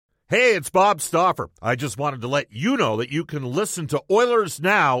Hey, it's Bob Stauffer. I just wanted to let you know that you can listen to Oilers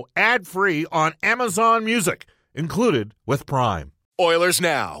Now ad-free on Amazon Music, included with Prime. Oilers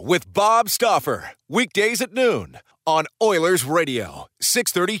Now with Bob Stauffer. Weekdays at noon on Oilers Radio,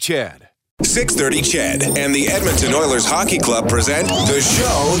 630 CHED. 630 CHED and the Edmonton Oilers Hockey Club present the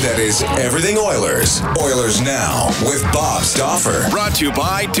show that is everything Oilers. Oilers Now with Bob Stauffer. Brought to you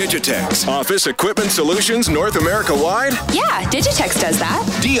by Digitex. Office Equipment Solutions North America wide? Yeah, Digitex does that.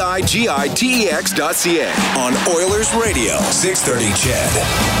 digitex.ca on Oilers Radio, 630 CHED.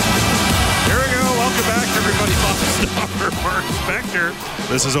 Here we go. Welcome back, everybody. Bob Stauffer, Mark Spector.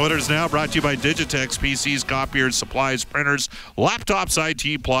 This is Oilers Now, brought to you by Digitex. PCs, copiers, supplies, printers, laptops,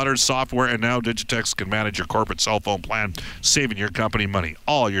 IT, plotters, software, and now Digitex can manage your corporate cell phone plan, saving your company money.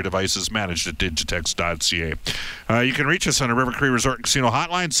 All your devices managed at digitex.ca. You can reach us on a River Cree Resort Casino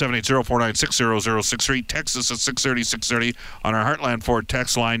hotline, 780-496-0063. Text us at 630-630 on our Heartland Ford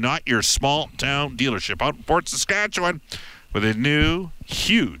text line. Not your small town dealership. Out in Fort Saskatchewan with a new,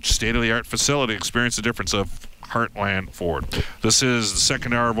 huge state-of-the-art facility. Experience the difference of Heartland Ford. This is the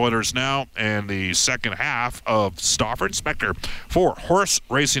second hour of Oilers Now and the second half of Stauffer and Spector for Horse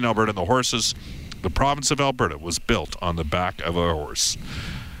Racing Alberta. The horses, the province of Alberta, was built on the back of a horse.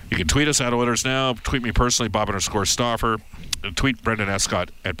 You can tweet us at Oilers Now. Tweet me personally, Bob_Stauffer. Tweet Brendan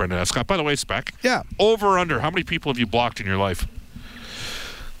Escott at Brendan Escott. By the way, Spec. Yeah. Over or under, how many people have you blocked in your life?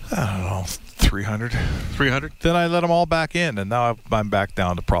 I don't know, 300. 300? Then I let them all back in, and now I'm back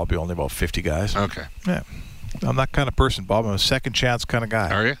down to probably only about 50 guys. Okay. Yeah. I'm that kind of person, Bob. I'm a second chance kind of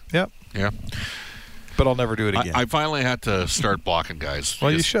guy. Are you? Yep. Yeah. But I'll never do it again. I finally had to start blocking guys. Well,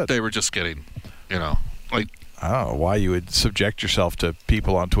 you should. They were just getting, like... I don't know why you would subject yourself to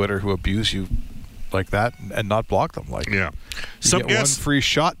people on Twitter who abuse you like that and not block them. Like, yeah. You get one free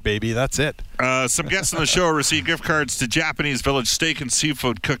shot, baby. That's it. Some guests on the show receive gift cards to Japanese Village Steak and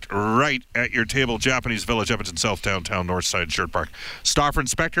Seafood, cooked right at your table. Japanese Village, Edmonton South, downtown, north side, Sherwood Park. Stauffer and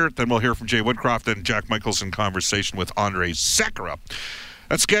Spector. Then we'll hear from Jay Woodcroft and Jack Michaels in conversation with Andre Sekera.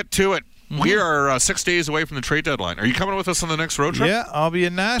 Let's get to it. We are 6 days away from the trade deadline. Are you coming with us on the next road trip? Yeah, I'll be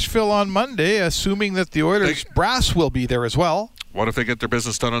in Nashville on Monday, assuming that the Oilers brass will be there as well. What if they get their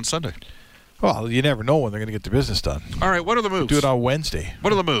business done on Sunday? Well, you never know when they're going to get their business done. All right, what are the moves? Do it on Wednesday.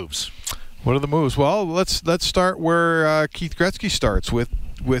 What are the moves? What are the moves? Well, let's start where Keith Gretzky starts with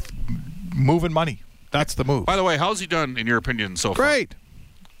moving money. That's the move. By the way, how's he done in your opinion so far? Great.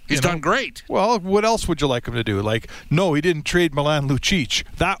 He's done great. Well, what else would you like him to do? No, he didn't trade Milan Lucic.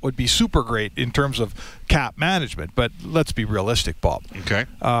 That would be super great in terms of cap management. But let's be realistic, Bob. Okay.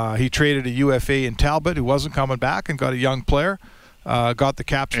 He traded a UFA in Talbot who wasn't coming back and got a young player. Got the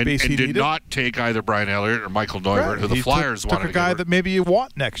cap space he needed. And did not take either Brian Elliott or Michael Neuvirth, who the Flyers wanted. Took a guy that maybe you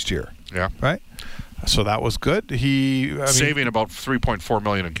want next year. Yeah. Right? So that was good. Saving about $3.4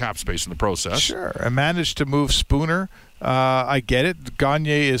 million in cap space in the process. Sure. And managed to move Spooner. I get it.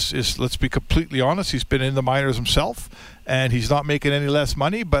 Gagne is, let's be completely honest, he's been in the minors himself, and he's not making any less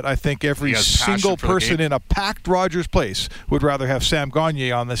money, but I think every single person in a packed Rogers place would rather have Sam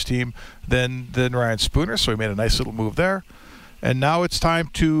Gagne on this team than Ryan Spooner, so he made a nice little move there. And now it's time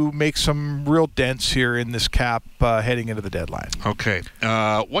to make some real dents here in this cap heading into the deadline. Okay.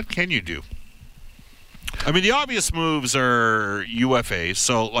 What can you do? I mean, the obvious moves are UFAs.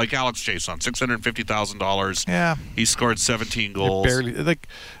 So, like Alex Chiasson, $650,000. Yeah. He scored 17 goals.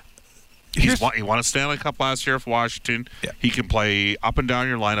 He won a Stanley Cup last year for Washington. Yeah. He can play up and down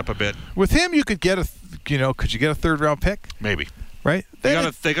your lineup a bit. With him, you could get could you get a third-round pick? Maybe. Right? They got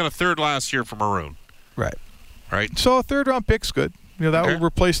a third last year for Maroon. Right. Right. So a third-round pick's good. That will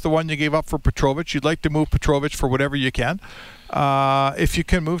replace the one you gave up for Petrovic. You'd like to move Petrovic for whatever you can. If you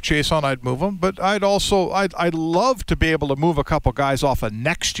can move Chiasson, I'd move him. But I'd love to be able to move a couple guys off of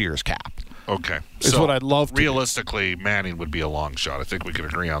next year's cap. Okay. Is what I'd love to realistically, Manning would be a long shot. I think we can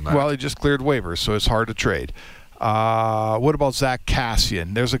agree on that. Well, he just cleared waivers, so it's hard to trade. What about Zach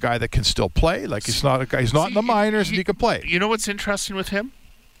Kassian? There's a guy that can still play. He's not in the minors, and he can play. You know what's interesting with him?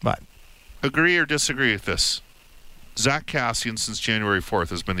 What? Agree or disagree with this? Zach Kassian, since January 4th,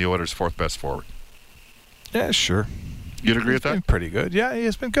 has been the Oilers' fourth best forward. Yeah, sure. You'd agree with that? He's been pretty good. Yeah, he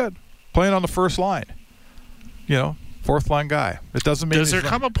has been good. Playing on the first line. Fourth line guy. It doesn't mean. Does there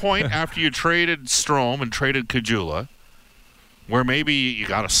come a point after you traded Strome and traded Caggiula where maybe you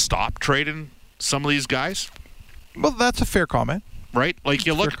got to stop trading some of these guys? Well, that's a fair comment. Right? Like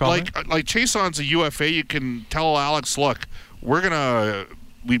you look like Chiasson's a UFA. You can tell Alex, look,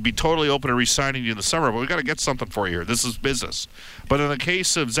 we'd be totally open to re-signing you in the summer, but we got to get something for you here. This is business. But in the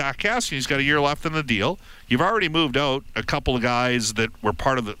case of Zach Kassian, he's got a year left in the deal. You've already moved out a couple of guys that were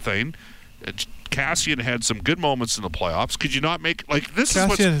part of the thing. Kassian had some good moments in the playoffs. Could you not make this?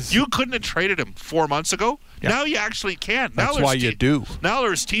 You couldn't have traded him 4 months ago. Yeah. Now you actually can. That's why you do. Now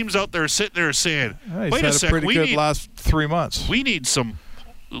there's teams out there sitting there saying, "Wait a second, pretty good last 3 months. We need some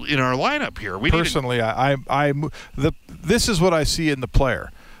in our lineup here." Personally, this is what I see in the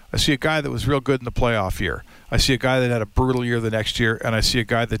player. I see a guy that was real good in the playoff year. I see a guy that had a brutal year the next year, and I see a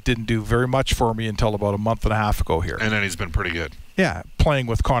guy that didn't do very much for me until about a month and a half ago here. And then he's been pretty good. Yeah, playing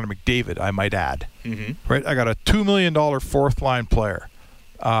with Connor McDavid, I might add. Mm-hmm. Right, I got a $2 million fourth-line player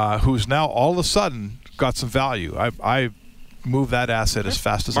who's now all of a sudden got some value. I move that asset as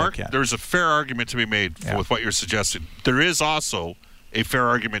fast as Mark, I can. There's a fair argument to be made with what you're suggesting. There is also a fair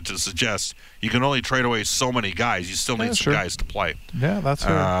argument to suggest you can only trade away so many guys. You still need some guys to play. Yeah, that's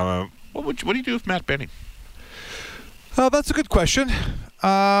fair. What do you do with Matt Benning? That's a good question. If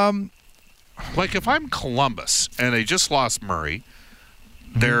I'm Columbus and they just lost Murray,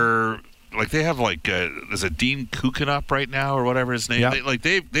 they're they have there's a Dean Kukunup right now or whatever his name. Yeah.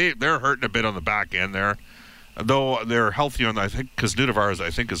 They're hurting a bit on the back end there, though they're healthier. I think because Nudavares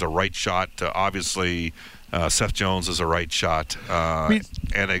is a right shot. Obviously. Seth Jones is a right shot,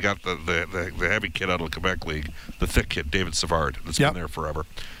 and they got the heavy kid out of the Quebec League, the thick kid, David Savard, that's been there forever.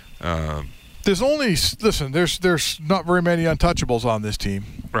 There's not very many untouchables on this team.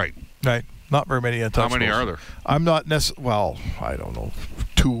 Right. Not very many untouchables. How many are there? I'm not I don't know,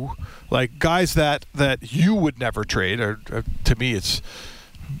 2. Guys that you would never trade, or to me it's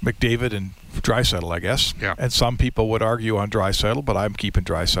McDavid and Draisaitl, I guess. Yeah. And some people would argue on Draisaitl, but I'm keeping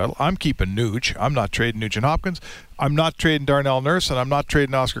Draisaitl. I'm keeping Nuge. I'm not trading Nugent Hopkins. I'm not trading Darnell Nurse, and I'm not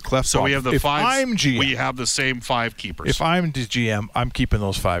trading Oscar Klefbom. So we have the 5. I'm GM, we have the same 5 keepers. If I'm the GM, I'm keeping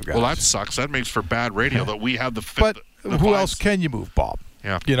those 5 guys. Well, that sucks. That makes for bad radio that we have the. But the who 5s. else can you move, Bob?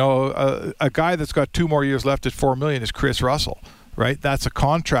 Yeah. A guy that's got 2 more years left at $4 million is Chris Russell. Right, that's a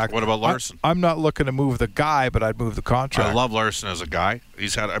contract. What about Larson? I'm not looking to move the guy, but I'd move the contract. I love Larson as a guy.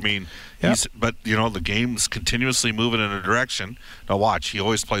 He's had. But the game's continuously moving in a direction. Now watch, he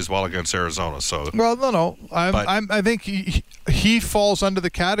always plays well against Arizona. So no. I think he falls under the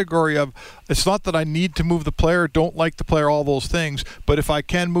category of it's not that I need to move the player, don't like the player, all those things. But if I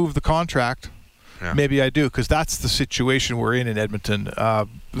can move the contract. Yeah. Maybe I do, because that's the situation we're in Edmonton.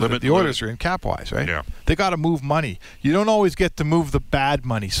 The Oilers are in cap-wise, right? Yeah. They got to move money. You don't always get to move the bad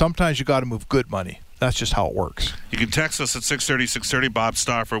money. Sometimes you got to move good money. That's just how it works. You can text us at 630. Bob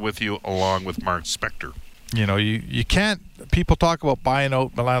Stauffer with you, along with Mark Spector. You can't. People talk about buying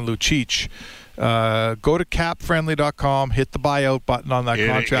out Milan Lucic. Go to capfriendly.com, hit the buyout button on that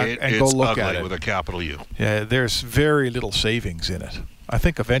contract, and go look at it. With a capital U. Yeah, there's very little savings in it. I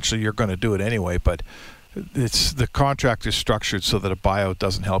think eventually you're going to do it anyway, but the contract is structured so that a buyout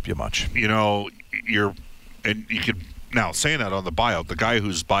doesn't help you much. You could now saying that on the buyout, the guy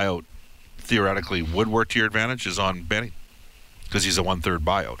whose buyout theoretically would work to your advantage is on Benning because he's a 1/3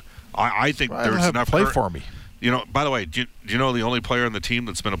 buyout. I think there's enough play for me. By the way, do you know the only player on the team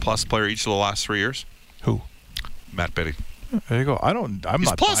that's been a plus player each of the last 3 years? Who? Matt Benning. There you go. He's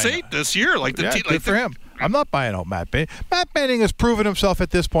not plus 8 this year. Good for him. I'm not buying out Matt Benning. Matt Benning has proven himself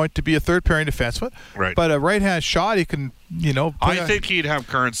at this point to be a third-pairing defenseman. Right. But a right-hand shot, he can, I think he'd have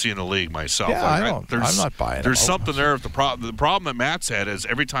currency in the league myself. Yeah, I'm not buying it. There's something there. The problem that Matt's had is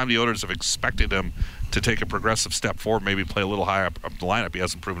every time the Oilers have expected him to take a progressive step forward, maybe play a little higher up the lineup, he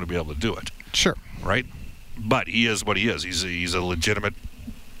hasn't proven to be able to do it. Sure. Right? But he is what he is. He's a legitimate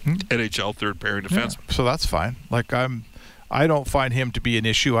NHL third-pairing defenseman. Yeah, so that's fine. I don't find him to be an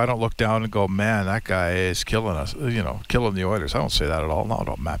issue. I don't look down and go, man, that guy is killing us, killing the Oilers. I don't say that at all.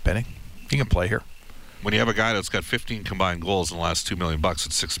 No, Matt Benning. He can play here. When you have a guy that's got 15 combined goals in the last $2 million,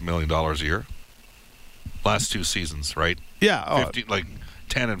 it's $6 million a year. Last 2 seasons, right? Yeah. 15,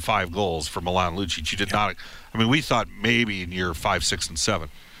 10 and 5 goals for Milan Lucic. You did not. We thought maybe in year 5, 6, and 7.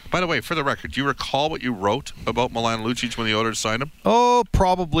 By the way, for the record, do you recall what you wrote about Milan Lucic when the Oilers signed him? Oh,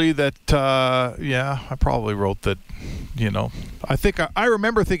 probably that. I probably wrote that. I think I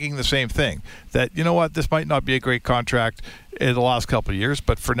remember thinking the same thing. That this might not be a great contract in the last couple of years,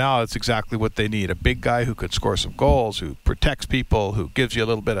 but for now, it's exactly what they need: a big guy who could score some goals, who protects people, who gives you a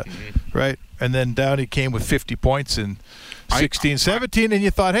little bit of right. And then Downey came with 50 points in 16, 17, and you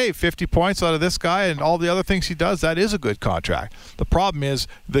thought, hey, 50 points out of this guy and all the other things he does, that is a good contract. The problem is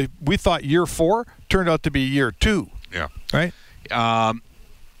we thought year 4 turned out to be year 2. Yeah. Right?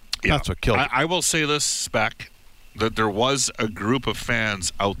 That's what killed it. I will say this, Spec, that there was a group of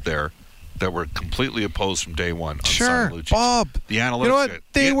fans out there that were completely opposed from day one on Sure, Lucic. Bob. The analytics. You know what?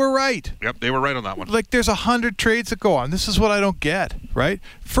 They were right. Yep, they were right on that one. There's 100 trades that go on. This is what I don't get, right?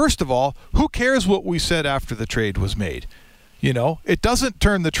 First of all, who cares what we said after the trade was made? It doesn't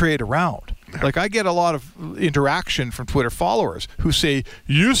turn the trade around. Like, I get a lot of interaction from Twitter followers who say,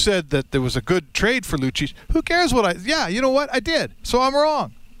 you said that there was a good trade for Lucic. Who cares what yeah, you know what? I did. So I'm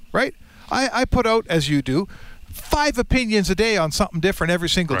wrong, right? I put out, as you do, 5 opinions a day on something different every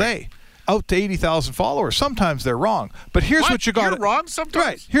single day. Out to 80,000 followers. Sometimes they're wrong. But here's what you got to... You're wrong sometimes?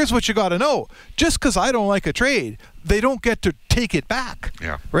 Right. Here's what you got to know. Just because I don't like a trade, they don't get to take it back.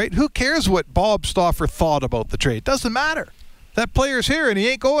 Yeah. Right? Who cares what Bob Stauffer thought about the trade? Doesn't matter. That player's here and he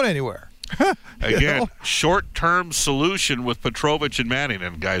ain't going anywhere. Again, short-term solution with Petrovic and Manning,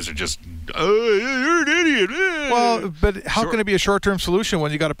 and guys are just, you're an idiot. Well, but how can it be a short-term solution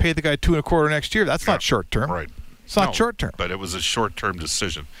when you got to pay the guy $2.25 next year? That's not short-term. Right. It's not short-term. But it was a short-term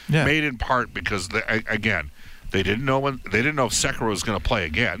decision, yeah. made in part because, they didn't know if Sekera was going to play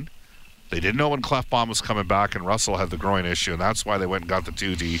again. They didn't know when Klefbom was coming back, and Russell had the groin issue, and that's why they went and got the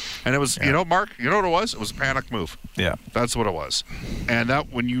 2D. And it was, Mark, you know what it was? It was a panic move. Yeah. That's what it was. And that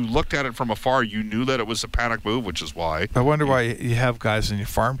when you looked at it from afar, you knew that it was a panic move, which is why. I wonder why you have guys in your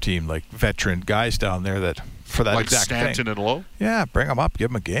farm team, like veteran guys down there that for that like exact Stanton thing. And Lowe? Yeah, bring them up,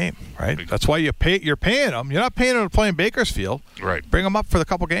 give them a game, right? That's why you're paying them. You're not paying them to play in Bakersfield. Right. Bring them up for the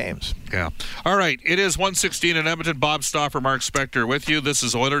couple games. Yeah. All right. It is 1:16 in Edmonton. Bob Stauffer, Mark Spector with you. This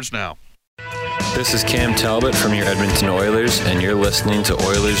is Oilers Now. This is Cam Talbot from your Edmonton Oilers, and you're listening to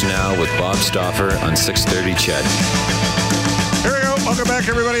Oilers Now with Bob Stauffer on 630 CHED. Here we go. Welcome back,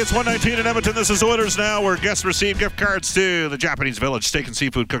 everybody. It's 1:19 in Edmonton. This is Oilers Now, where guests receive gift cards to the Japanese Village. Steak and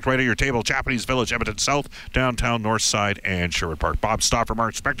seafood cooked right at your table. Japanese Village, Edmonton South, downtown, North Side, and Sherwood Park. Bob Stauffer,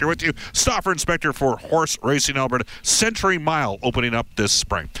 Mark Spector with you. Stauffer and Spector for Horse Racing Alberta. Century Mile opening up this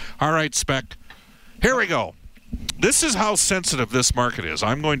spring. All right, Spec. Here we go. This is how sensitive this market is.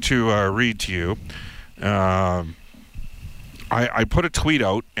 I'm going to read to you. I put a tweet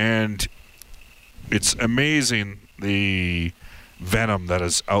out, and it's amazing the venom that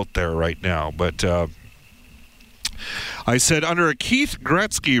is out there right now. But I said, under a Keith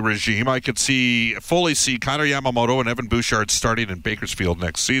Gretzky regime, I could fully see Connor Yamamoto and Evan Bouchard starting in Bakersfield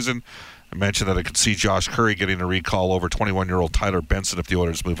next season. I mentioned that I could see Josh Curry getting a recall over 21-year-old Tyler Benson if the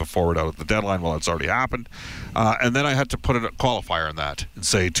Oilers move forward out at the deadline. Well, it's already happened. And then I had to put a qualifier on that and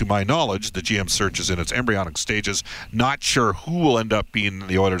say, to my knowledge, the GM search is in its embryonic stages. Not sure who will end up being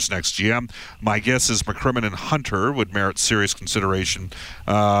the Oilers' next GM. My guess is McCrimmon and Hunter would merit serious consideration.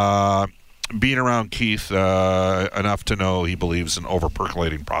 Being around Keith enough to know he believes in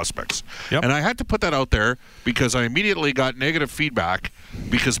over-percolating prospects. Yep. And I had to put that out there because I immediately got negative feedback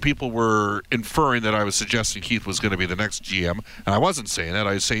because people were inferring that I was suggesting Keith was going to be the next GM. And I wasn't saying that.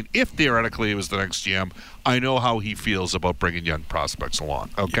 I was saying if theoretically he was the next GM, I know how he feels about bringing young prospects along.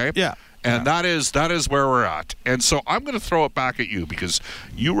 Okay? Yeah. And that is where we're at. And so I'm going to throw it back at you because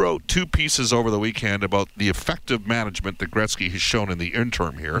you wrote 2 pieces over the weekend about the effective management that Gretzky has shown in the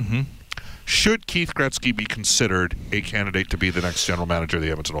interim here. Mm-hmm. Should Keith Gretzky be considered a candidate to be the next general manager of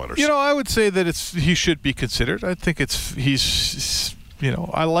the Edmonton Oilers? I would say that he should be considered. I think he's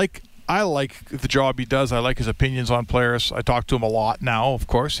I like the job he does. I like his opinions on players. I talk to him a lot now, of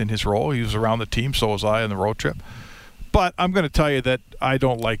course, in his role. He was around the team, so was I on the road trip. But I'm going to tell you that I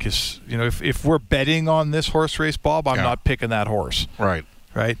don't like his, if we're betting on this horse race, Bob, I'm not picking that horse. Right.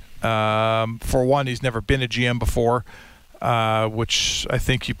 Right? For one, he's never been a GM before. Which I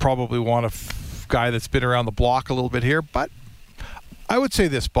think you probably want a guy that's been around the block a little bit here. But I would say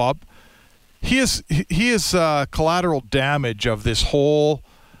this, Bob. He is collateral damage of this whole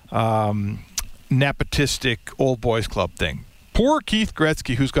nepotistic old boys club thing. Poor Keith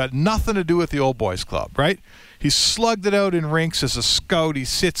Gretzky, who's got nothing to do with the old boys club, right? He's slugged it out in rinks as a scout. He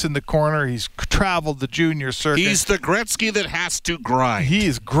sits in the corner. He's traveled the junior circuit. He's the Gretzky that has to grind. He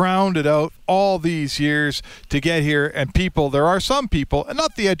is grounded out all these years to get here. And there are some people, and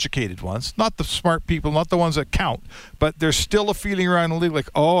not the educated ones, not the smart people, not the ones that count, but there's still a feeling around the league like,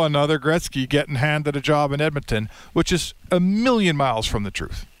 oh, another Gretzky getting handed a job in Edmonton, which is a million miles from the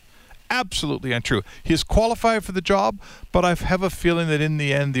truth. Absolutely untrue. He is qualified for the job, but I have a feeling that in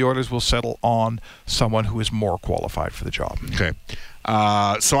the end, the Oilers will settle on someone who is more qualified for the job. Okay.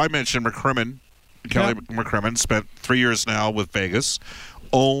 So I mentioned McCrimmon. Kelly McCrimmon spent 3 years now with Vegas.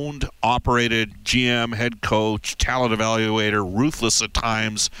 Owned, operated, GM, head coach, talent evaluator, ruthless at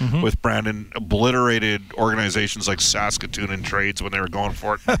times with Brandon, obliterated organizations like Saskatoon in trades when they were going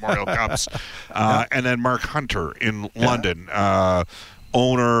for it, Memorial Cups. And then Mark Hunter in London.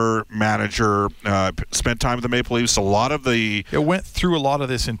 Owner, manager, spent time with the Maple Leafs. It went through a lot of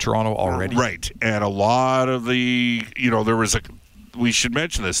this in Toronto already. Right. And a lot of the, we should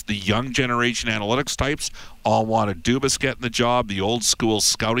mention this, the young generation analytics types all wanted Dubas getting the job. The old school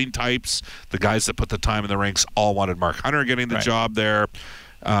scouting types, the guys that put the time in the ranks, all wanted Mark Hunter getting the job there.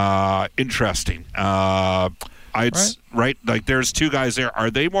 interesting. Right? Like, there's two guys there.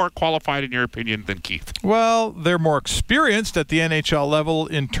 Are they more qualified, in your opinion, than Keith? Well, they're more experienced at the NHL level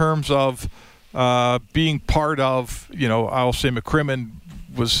in terms of being part of, I'll say McCrimmon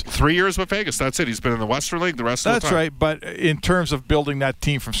was 3 years with Vegas. That's it. He's been in the Western League the rest of the time. That's right. But in terms of building that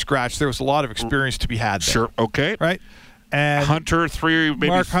team from scratch, there was a lot of experience to be had there. Sure. Okay. Right? And Hunter,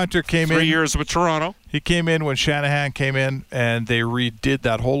 Mark Hunter came 3 years with Toronto. He came in when Shanahan came in, and they redid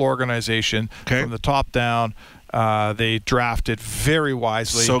that whole organization from the top down. They drafted very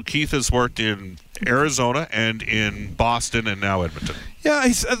wisely. So Keith has worked in Arizona and in Boston and now Edmonton. Yeah,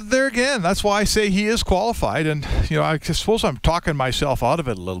 he's there again. That's why I say he is qualified. And, I suppose I'm talking myself out of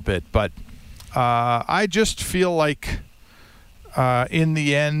it a little bit. But I just feel like in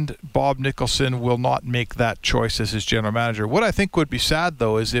the end, Bob Nicholson will not make that choice as his general manager. What I think would be sad,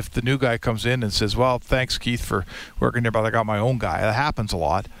 though, is if the new guy comes in and says, well, thanks, Keith, for working there, but I got my own guy. That happens a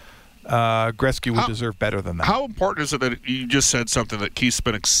lot. Gretzky would deserve better than that. How important is it that you just said something that Keith's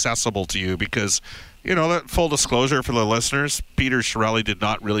been accessible to you? Because, that full disclosure for the listeners, Peter Chiarelli did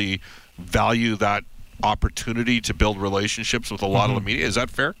not really value that opportunity to build relationships with a lot of the media. Is that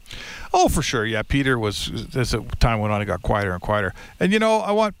fair? Oh, for sure. Yeah, Peter was, as the time went on, he got quieter and quieter. And,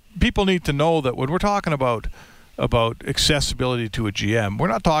 people need to know that when we're talking about accessibility to a GM, we're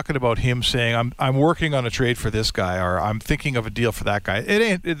not talking about him saying, I'm working on a trade for this guy, or I'm thinking of a deal for that guy.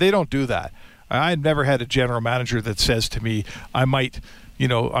 They don't do that. I never had a general manager that says to me, I might,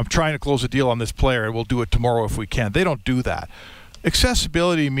 I'm trying to close a deal on this player and we'll do it tomorrow if we can. They don't do that.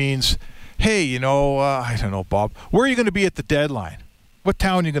 Accessibility means, hey, I don't know, Bob, where are you going to be at the deadline? What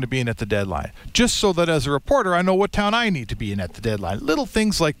town are you going to be in at the deadline? Just so that as a reporter, I know what town I need to be in at the deadline. Little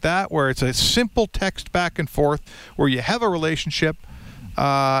things like that where it's a simple text back and forth where you have a relationship.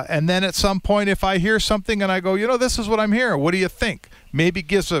 And then at some point, if I hear something and I go, this is what I'm hearing. What do you think? Maybe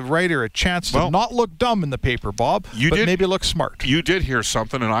gives a writer a chance to not look dumb in the paper, Bob, but maybe look smart. You did hear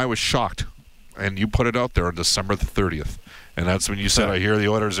something, and I was shocked. And you put it out there on December the 30th. And that's when you said, I hear the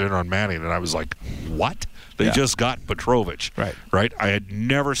Oilers in on Manning. And I was like, what? They just got Petrovich. Right? I had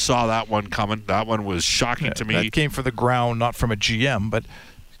never saw that one coming. That one was shocking to me. That came from the ground, not from a GM. But,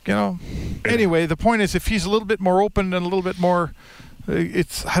 anyway, the point is if he's a little bit more open and a little bit more,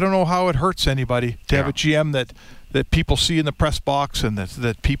 I don't know how it hurts anybody to have a GM that people see in the press box and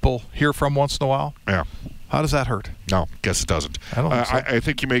that people hear from once in a while. Yeah. How does that hurt? No, guess it doesn't. I don't think so. I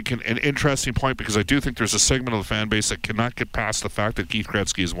think you make an interesting point because I do think there's a segment of the fan base that cannot get past the fact that Keith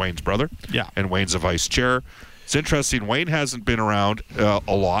Gretzky is Wayne's brother. Yeah. And Wayne's a vice chair. It's interesting. Wayne hasn't been around a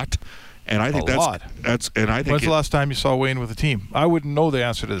lot. And I think when's the last time you saw Wayne with a team? I wouldn't know the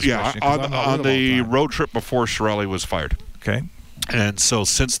answer to this question. On the road trip before Chiarelli was fired. Okay. And so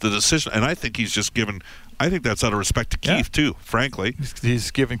since the decision, and I think he's just given, I think that's out of respect to Keith too, frankly. He's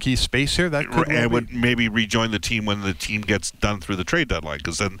given Keith space here. That could would maybe rejoin the team when the team gets done through the trade deadline,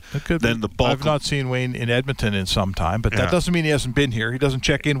 because then the bulk. I've not seen Wayne in Edmonton in some time, but that doesn't mean he hasn't been here. He doesn't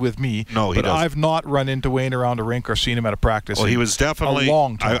check in with me. No, he doesn't. I've not run into Wayne around a rink or seen him at a practice. Well, he was definitely a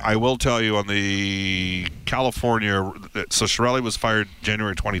long time. I will tell you on the California. So Chiarelli was fired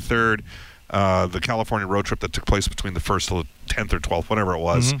January 23rd. The California road trip that took place between the 1st to the 10th or 12th, whatever it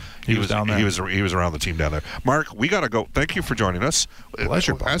was. He was down there. He was around the team down there. Mark, we got to go. Thank you for joining us.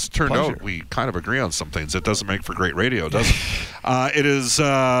 Pleasure. As it turned out, we kind of agree on some things. It doesn't make for great radio, does it? It is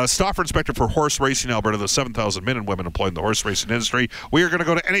Stauffer Inspector for Horse Racing Alberta, the 7,000 men and women employed in the horse racing industry. We are going to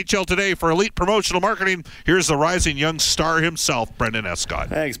go to NHL Today for elite promotional marketing. Here's the rising young star himself, Brendan Escott.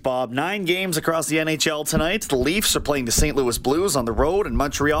 Thanks, Bob. 9 games across the NHL tonight. The Leafs are playing the St. Louis Blues on the road, and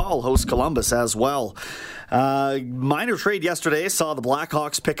Montreal hosts Columbus as well. Minor trade yesterday saw the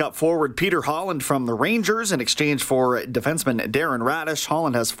Blackhawks pick up forward Peter Holland from the Rangers in exchange for defenseman Darren Raddysh.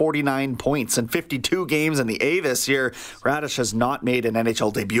 Holland has 49 points in 52 games in the A this year. Raddysh has not made an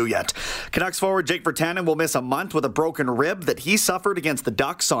NHL debut yet. Canucks forward Jake Virtanen will miss a month with a broken rib that he suffered against the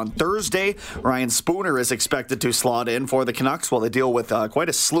Ducks on Thursday. Ryan Spooner is expected to slot in for the Canucks while they deal with quite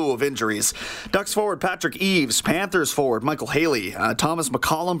a slew of injuries. Ducks forward Patrick Eaves, Panthers forward Michael Haley, Thomas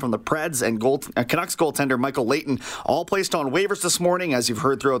McCollum from the Preds, and Canucks goaltender Michael Layton all placed on waivers this morning. As you've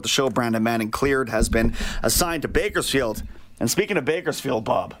heard throughout the show, Brandon Manning cleared, has been assigned to Bakersfield. And speaking of Bakersfield,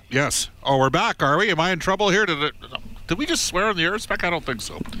 Bob. Yes. Oh, we're back, are we? Am I in trouble here? Did we just swear on the air, Spec? I don't think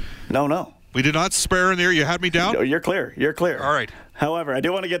so. No. We did not swear in the air. You had me down? No, you're clear. All right. However, I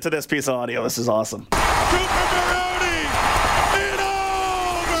do want to get to this piece of audio. This is awesome.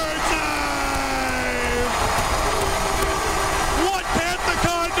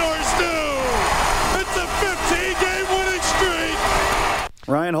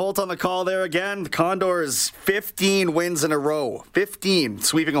 Ryan Brian Holt on the call there again. The Condors, 15 wins in a row. 15,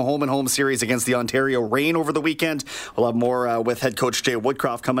 sweeping a home-and-home series against the Ontario Reign over the weekend. We'll have more with head coach Jay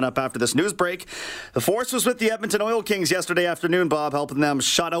Woodcroft coming up after this news break. The Force was with the Edmonton Oil Kings yesterday afternoon, Bob, helping them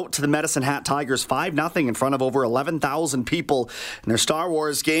shut out to the Medicine Hat Tigers 5-0 in front of over 11,000 people in their Star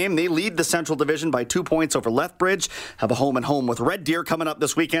Wars game. They lead the Central Division by 2 points over Lethbridge. Have a home-and-home with Red Deer coming up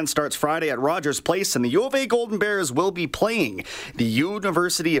this weekend. Starts Friday at Rogers Place, and the U of A Golden Bears will be playing the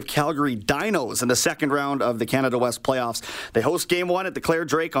University of Calgary Dinos in the second round of the Canada West playoffs. They host Game 1 at the Claire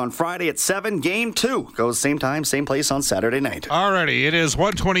Drake on Friday at 7. Game 2 goes same time, same place on Saturday night. Alrighty, it is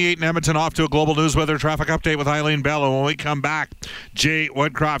 1:28 in Edmonton. Off to a global news weather traffic update with Eileen Bello. When we come back, Jay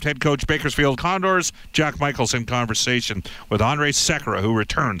Woodcroft, head coach Bakersfield Condors, Jack Michaels in conversation with Andre Sekera, who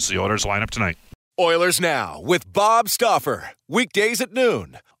returns the Oilers lineup tonight. Oilers Now with Bob Stauffer. Weekdays at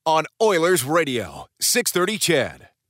noon on Oilers Radio, 630 CHED.